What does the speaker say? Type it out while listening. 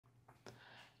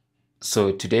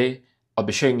So today I'll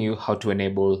be showing you how to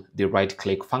enable the right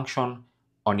click function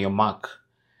on your Mac.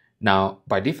 Now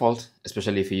by default,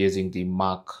 especially if you're using the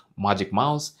Mac Magic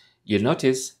Mouse, you'll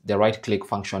notice the right click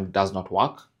function does not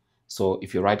work. So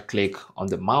if you right click on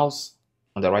the mouse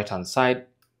on the right hand side,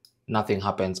 nothing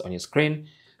happens on your screen.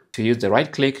 To use the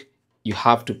right click, you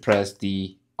have to press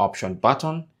the option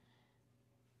button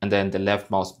and then the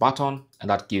left mouse button, and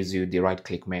that gives you the right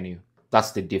click menu.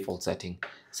 That's the default setting.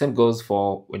 Same goes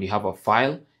for when you have a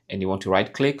file and you want to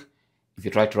right click. If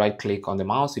you try to right click on the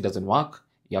mouse, it doesn't work.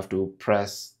 You have to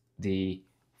press the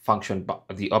option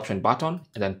button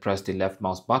and then press the left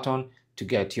mouse button to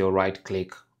get your right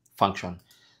click function.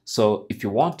 So if you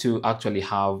want to actually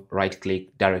have right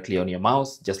click directly on your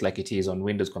mouse, just like it is on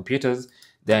Windows computers,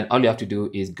 then all you have to do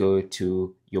is go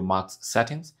to your Mac's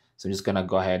settings. So I'm just gonna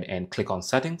go ahead and click on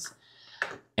settings,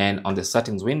 and on the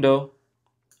settings window,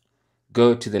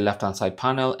 go to the left hand side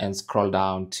panel and scroll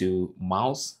down to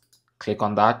mouse, click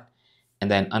on that, and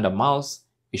then under mouse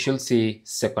you should see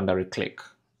secondary click,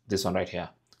 this one right here.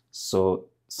 So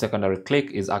secondary click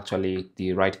is actually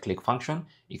the right click function.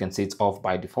 You can see it's off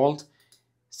by default.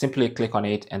 Simply click on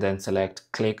it and then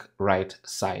select click right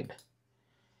side.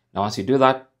 Now once you do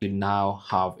that, you now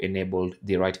have enabled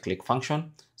the right click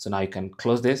function. So now you can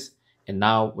close this, and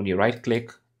now when you right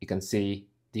click, you can see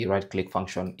the right click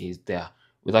function is there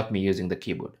without me using the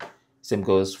keyboard. Same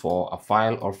goes for a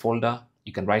file or folder.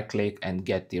 You can right click and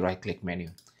get the right click menu.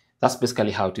 That's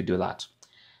basically how to do that.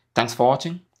 Thanks for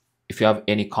watching. If you have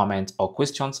any comments or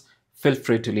questions, feel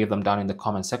free to leave them down in the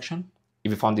comment section.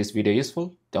 If you found this video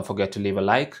useful, don't forget to leave a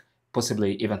like,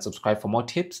 possibly even subscribe for more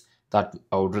tips. That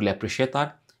I would really appreciate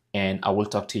that. And I will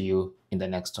talk to you in the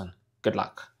next one. Good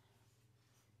luck.